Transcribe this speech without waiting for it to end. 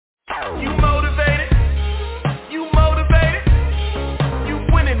You motivated? You motivated? You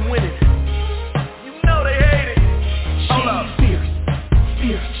winning. You know they hate it. Hold up. Fierce.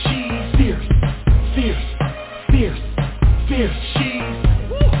 She's fierce. She's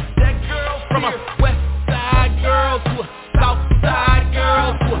that girl from a west side girl to a south side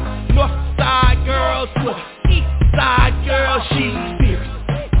girl to a north side girl to a east side girl. She's fierce.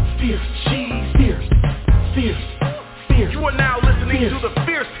 She's fierce. You are now listening to the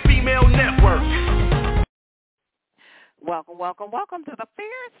Fierce Female Network. Welcome to the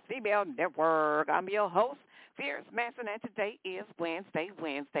Fierce Female Network. I'm your host, Fierce Manson, and today is Wednesday,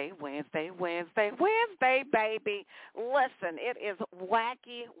 baby. Listen, it is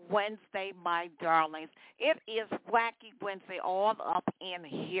Wacky Wednesday, my darlings. It is Wacky Wednesday all up in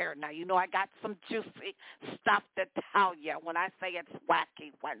here. Now, you know I got some juicy stuff to tell you when I say it's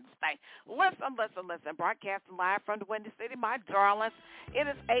Wacky Wednesday. Listen. Broadcasting live from the Windy City, my darlings. It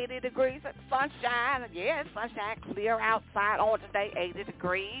is 80 degrees at sunshine. Yeah, it's sunshine clear outside on today, 80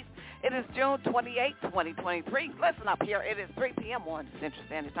 degrees. It is June 28, 2023. Listen up here. It is 3 p.m. on the Central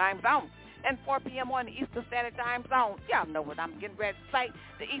Standard Time Zone and 4 p.m. on the Eastern Standard Time Zone. Y'all know what I'm getting ready to say.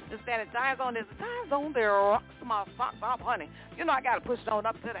 The Eastern Standard Time Zone is the time zone that rocks my socks off, honey. You know I got to push it on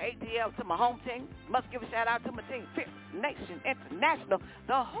up to the ATL, to my home team. Must give a shout-out to my team, Fifth Nation International,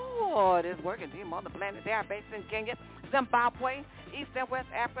 the hardest working team on the planet. They are based in Kenya, Zimbabwe, East and West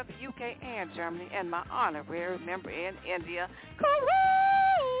Africa, the UK, and Germany, and my honorary member in India.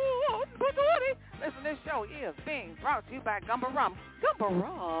 Listen, this show is being brought to you by Gumba Rum,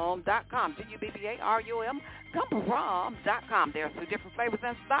 GumbaRum.com, GUBBARUM, GumbaRum.com. There are 2 different flavors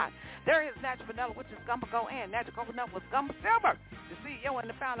in stock. There is natural vanilla, which is Gumba Go, and natural coconut with Gumba Silver. The CEO and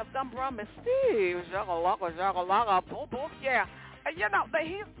the founder of Gumba Rum is Steve Shakalaka, boom, yeah. And you know,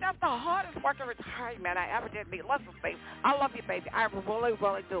 he's just the hardest working retired man I ever did meet. Listen, Steve, I love you, baby. I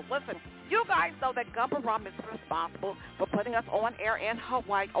really do. Listen, you guys know that Gumba Rum is responsible for putting us on air in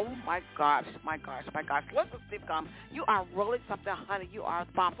Hawaii. Oh, my gosh. Listen, Steve Gum, you are really something, honey. You are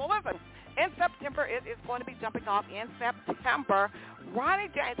responsible. Listen, in September, it is going to be jumping off in September. Ronnie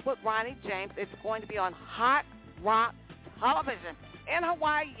James is going to be on Hot Rock Television in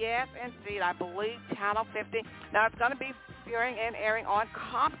Hawaii. Yes, indeed. I believe Channel 50. Now, it's going to be airing on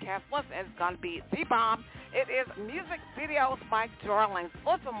Comcast. Listen, it's going to be the bomb. It is music videos by darlings.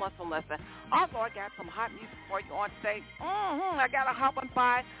 Listen. Also, I got some hot music for you on stage. I got a hot one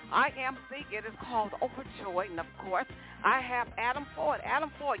by IMC. It is called Overjoyed. And, of course, I have Adam Ford.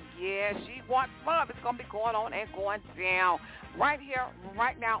 Yeah, she wants love. It's going to be going on and going down right here,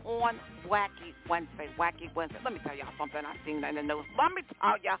 right now on Wacky Wednesday. Let me tell y'all something I seen in the news. Let me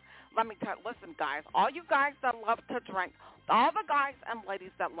tell you. Listen, guys, all you guys that love to drink, all the guys and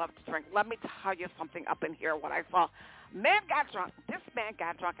ladies that love to drink, let me tell you something up in here, what I saw. This man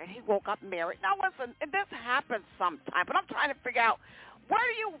got drunk, and he woke up married. Now, listen, this happens sometime, but I'm trying to figure out, where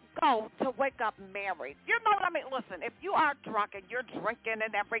do you go to wake up married? You know what I mean? Listen, if you are drunk and you're drinking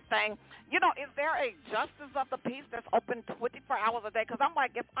and everything, you know, is there a justice of the peace that's open 24 hours a day? Because I'm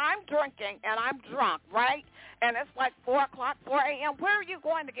like, if I'm drinking and I'm drunk, right, and it's like 4 a.m., where are you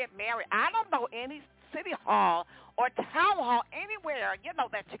going to get married? I don't know any city hall or town hall anywhere, you know,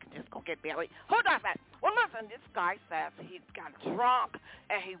 that you can just go get married. Who does that? Well, listen, this guy says he got drunk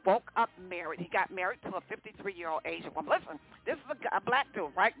and he woke up married. He got married to a 53-year-old Asian woman. Listen, this is a black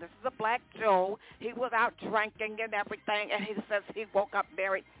dude, right? This is a black Joe. He was out drinking and everything, and he says he woke up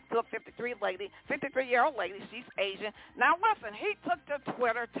married to a 53-year-old lady. She's Asian. Now, listen, he took to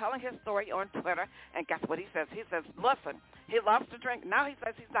Twitter, telling his story on Twitter, and guess what he says? He says, listen, he loves to drink. Now he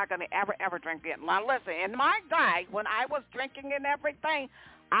says he's not going to ever drink again. Now, listen, in my day, when I was drinking and everything,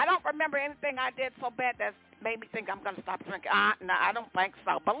 I don't remember anything I did so bad that made me think I'm going to stop drinking. No, I don't think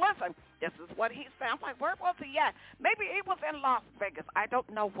so. But listen, this is what he said. I'm like, where was he at? Maybe he was in Las Vegas. I don't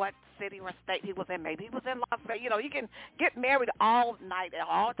know what city or state he was in. Maybe he was in Las Vegas. You know, you can get married all night at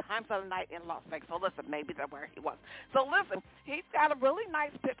all times of the night in Las Vegas. So listen, maybe that's where he was. So listen, he's got a really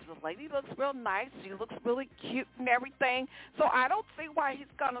nice picture. The lady looks real nice. She looks really cute and everything. So I don't see why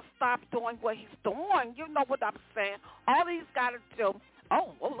he's going to stop doing what he's doing. You know what I'm saying? All he's got to do.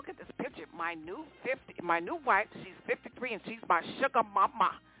 Oh, well, look at this picture. My new wife, she's 53, and she's my sugar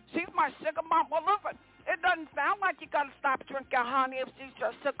mama. She's my sugar mama. Well, listen, it doesn't sound like you got to stop drinking, honey, if she's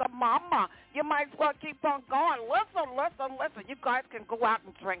your sugar mama. You might as well keep on going. Listen. You guys can go out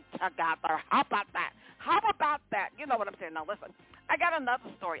and drink together. How about that? You know what I'm saying. Now, listen, I got another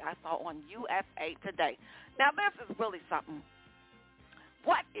story I saw on USA Today. Now, this is really something.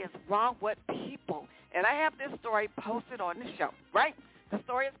 What is wrong with people? And I have this story posted on the show, right? The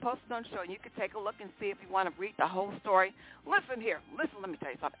story is posted on the show, and you can take a look and see if you want to read the whole story. Listen here. Listen, let me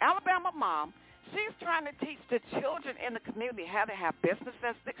tell you something. Alabama mom, she's trying to teach the children in the community how to have business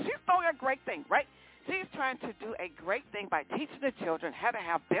sense. She's doing a great thing, right? She's trying to do a great thing by teaching the children how to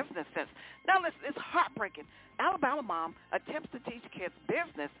have business sense. Now, listen, it's heartbreaking. Alabama mom attempts to teach kids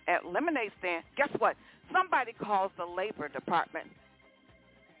business at lemonade stand. Guess what? Somebody calls the Labor Department.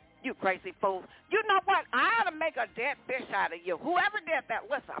 You crazy fool. You know what? I ought to make a dead fish out of you. Whoever did that,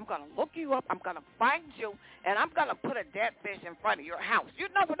 listen, I'm going to look you up. I'm going to find you, and I'm going to put a dead fish in front of your house. You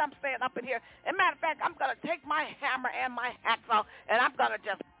know what I'm saying up in here? As a matter of fact, I'm going to take my hammer and my hacksaw, and I'm going to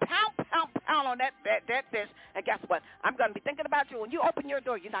just pound on that dead fish. And guess what? I'm going to be thinking about you. When you open your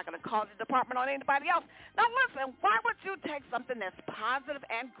door, you're not going to call the department on anybody else. Now, listen, why would you take something that's positive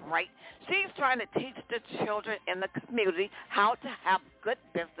and great? She's trying to teach the children in the community how to have good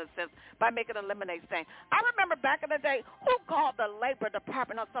businesses by making a lemonade stand. I remember back in the day, who called the Labor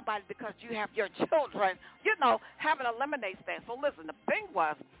Department on somebody because you have your children, having a lemonade stand? So listen, the thing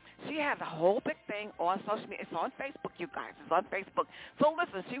was, she has a whole big thing on social media. It's on Facebook, you guys. It's on Facebook. So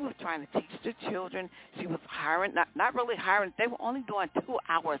listen, she was trying to teach the children. She was hiring, not really hiring. They were only doing 2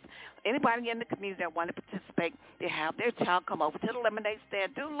 hours. Anybody in the community that wanted to participate, they have their child come over to the lemonade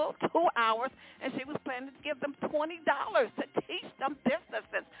stand, do a little 2 hours, and she was planning to give them $20 to teach them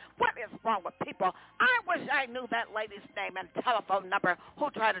businesses. What is wrong with people? I wish I knew that lady's name and telephone number who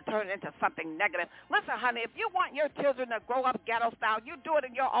tried to turn it into something negative. Listen, honey, if you want your children to grow up ghetto style, you do it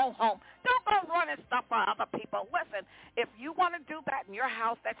in your own home. Don't go running stuff for other people. Listen, if you want to do that in your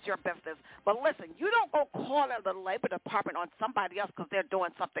house, that's your business. But listen, you don't go calling the Labor Department on somebody else because they're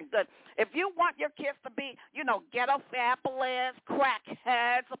doing something good. If you want your kids to be, ghetto fabulous,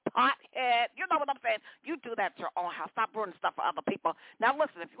 crackheads, pothead, you know what I'm saying? You do that at your own house. Stop ruining stuff for other people. Now,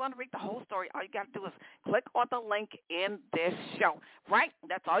 listen, if you want to read the whole story, all you got to do is click on the link in this show, right?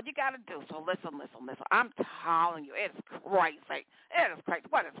 That's all you got to do. So listen. I'm telling you, it's crazy. It is crazy.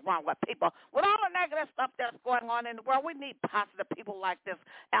 What is wrong with people? With all the negative stuff that's going on in the world, we need positive people like this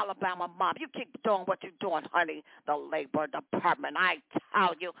Alabama mom. You keep doing what you're doing, honey, the Labor Department. I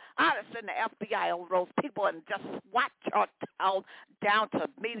tell you, I ought to send the FBI over those people and just swat your tail down to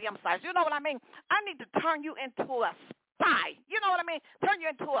medium size. You know what I mean? I need to turn you into a spy. You know what I mean? Turn you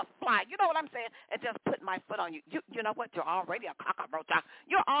into a fly. You know what I'm saying? And just put my foot on you. You know what? You're already a cockroach.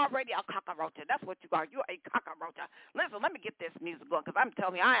 You're already a cockroach. That's what you are. You're a cockroach. Listen, let me get this music going because I'm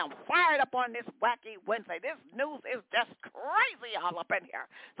telling you, I am fired up on this wacky Wednesday. This news is just crazy all up in here.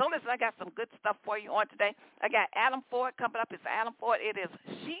 So listen, I got some good stuff for you on today. I got Adam Ford coming up. It's Adam Ford. It is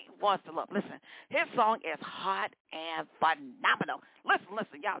She Wants to Love. Listen, his song is hot and phenomenal.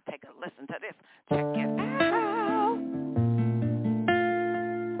 Listen, y'all take a listen to this. Check it out.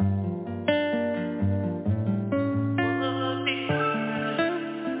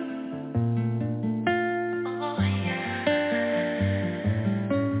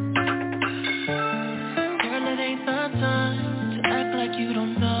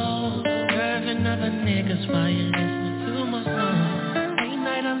 Niggas while you listening to my song. Late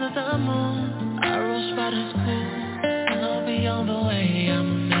night under the moon, I roll spot is cool. I'll be on the way,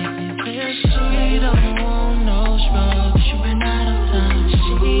 I'ma make it clear. She don't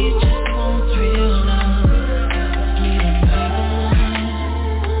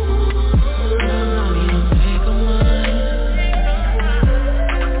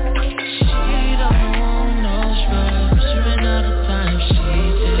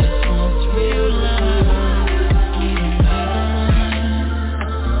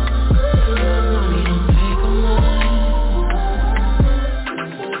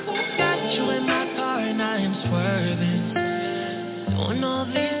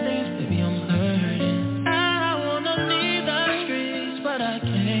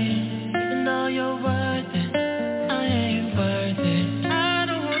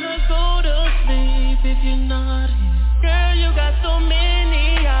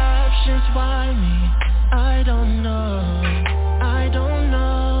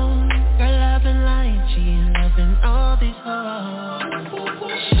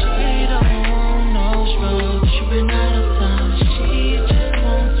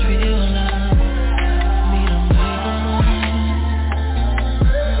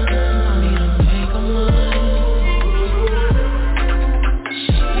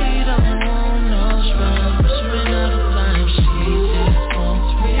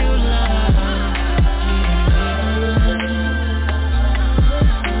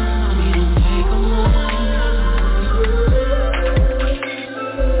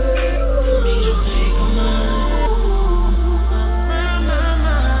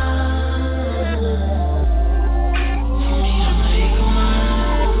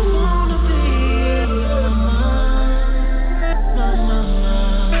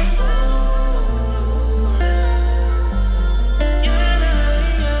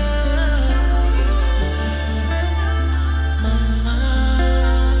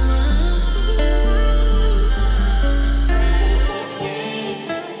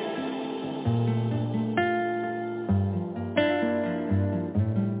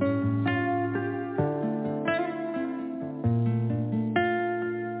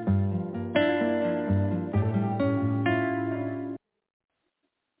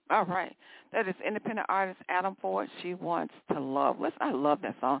All right. That is independent artist Adam Ford. She Wants to Love. Listen, I love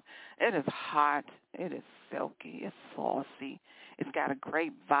that song. It is hot. It is silky. It's saucy. It's got a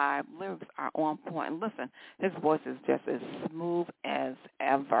great vibe. Lyrics are on point. And listen, his voice is just as smooth as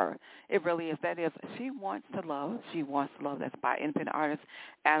ever. It really is. That is She Wants to Love. She Wants to Love. That's by independent artist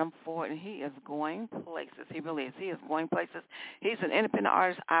Adam Ford. And he is going places. He really is. He is going places. He's an independent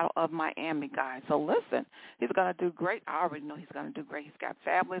artist out of Miami, guys. So listen, he's going to do great. I already know he's going to do great. He's got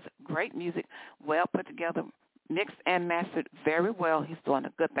fabulous, great music, well put together, mixed and mastered very well. He's doing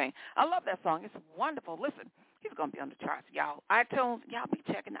a good thing. I love that song. It's wonderful. Listen, he's going to be on the charts, y'all. iTunes, y'all be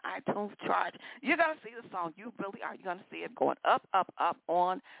checking the iTunes chart. You're going to see the song. You really are. You're going to see it going up, up, up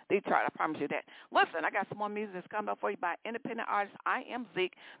on the chart. I promise you that. Listen, I got some more music that's coming up for you by independent artist I Am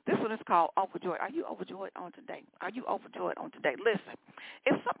Zeke. This one is called Overjoyed. Are you overjoyed on today? Are you overjoyed on today? Listen,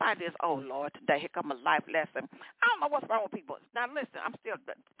 if somebody is, oh, Lord, today, here come a life lesson. I don't know what's wrong with people. Now, listen, I'm still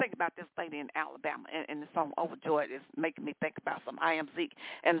thinking about this lady in Alabama, and the song Overjoyed is making me think about something. I Am Zeke,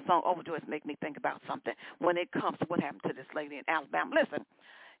 and the song Overjoyed is making me think about something when it comes to what happened to this lady in Alabama. Listen,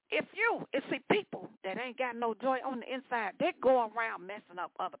 if see people that ain't got no joy on the inside, they go around messing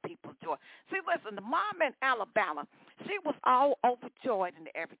up other people's joy. See, listen, the mom in Alabama, she was all overjoyed and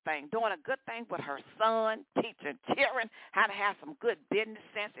everything, doing a good thing with her son, teaching children how to have some good business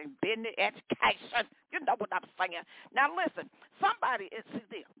sense and business education. You know what I'm saying. Now, listen, somebody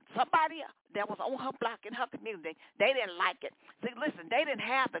that was on her block in her community, they didn't like it. See, listen, they didn't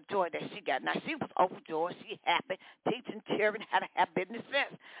have the joy that she got. Now, she was overjoyed. She happy, teaching children how to have business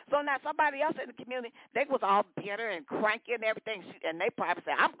sense. So now somebody else in the community, they was all bitter and cranky and everything. And they probably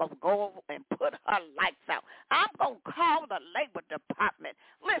said, I'm going to go over and put her lights out. I'm going to call the Labor Department.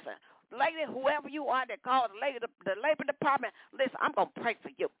 Listen, lady, whoever you are that called the Labor Department, listen, I'm going to pray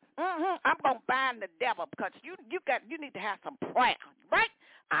for you. I'm going to bind the devil because you need to have some prayer, right?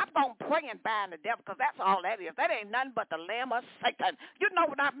 I'm going to pray and bind the devil because that's all that is. That ain't nothing but the lamb of Satan. You know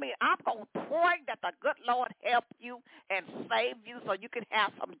what I mean? I'm going to pray that the good Lord help you and save you so you can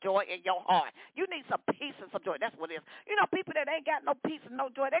have some joy in your heart. You need some peace and some joy. That's what it is. You know, people that ain't got no peace and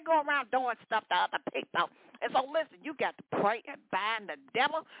no joy, they go around doing stuff to other people. And so, listen, you got to pray and bind the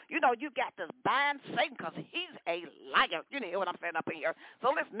devil. You know, you got to bind Satan because he's a liar. You know what I'm saying up in here.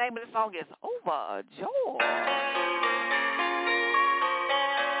 So, listen, name of the song is Overjoyed.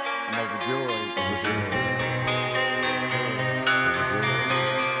 I'm overjoyed.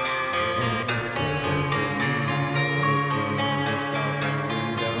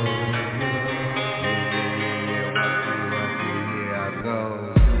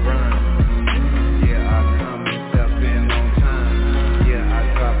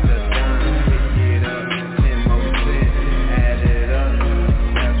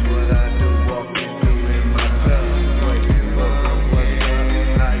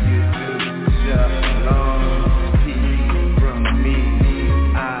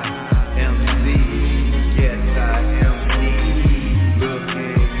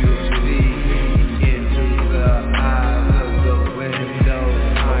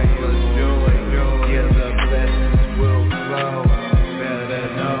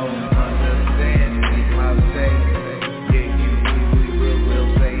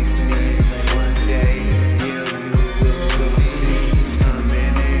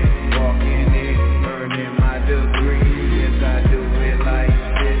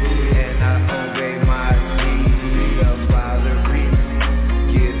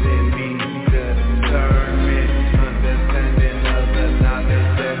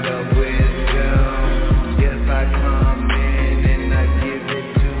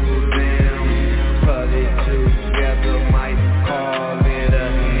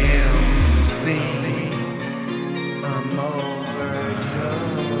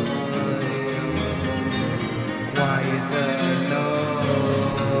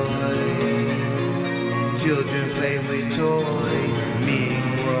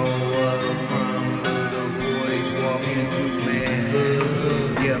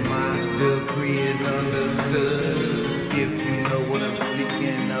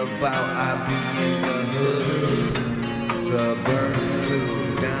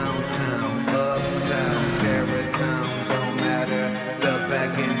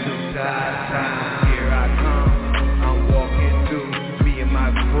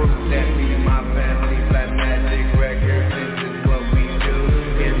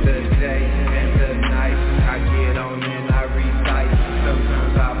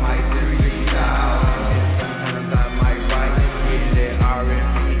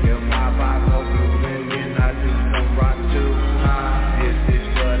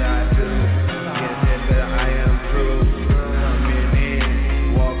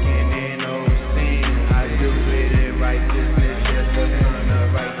 Walking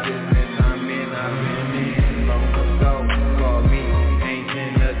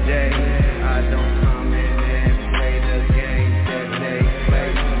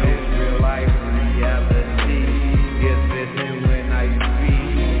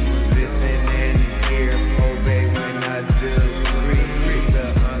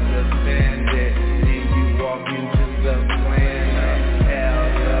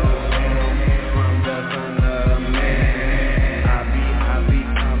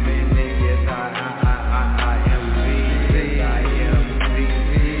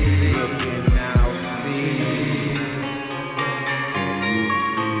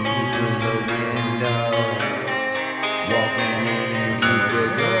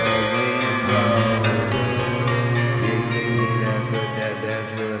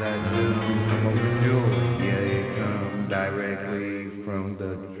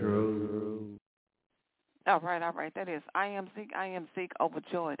from the truth. All right. That is I am Zeke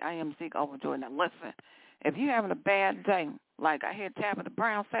overjoyed. I am Zeke overjoyed. Now listen, if you're having a bad day, like I hear Tabitha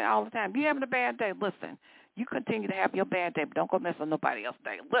Brown say all the time, you're having a bad day, listen, you continue to have your bad day, but don't go mess with nobody else's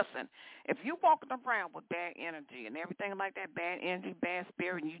day. Listen, if you walking around with bad energy and everything like that, bad energy, bad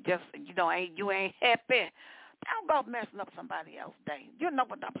spirit, and you just, you ain't happy, don't go messing up somebody else's day. You know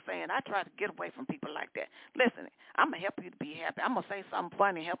what I'm saying? I try to get away from people like that. Listen, I'm going to help you to be happy. I'm going to say something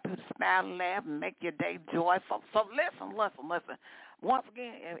funny, help you to smile and laugh and make your day joyful. So listen. Once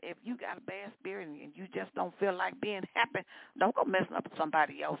again, if you got a bad spirit and you just don't feel like being happy, don't go messing up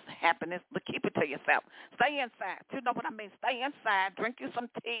somebody else's happiness, but keep it to yourself. Stay inside. You know what I mean? Stay inside. Drink you some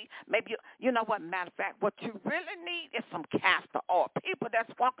tea. Maybe, you know what, matter of fact, what you really need is some castor oil. People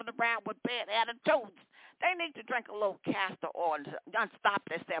that's walking around with bad attitudes, they need to drink a little castor oil and stop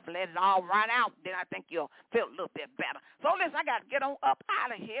themselves and let it all run out. Then I think you'll feel a little bit better. So listen, I got to get on up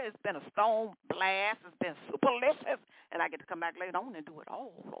out of here. It's been a storm blast. It's been superlicious. And I get to come back later on and do it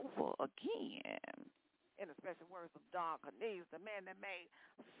all over again. In the special words of Don Cornelius, the man that made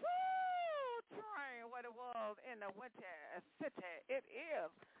Soul Train what it was in the winter city. It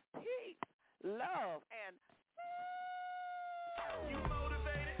is peace, love, and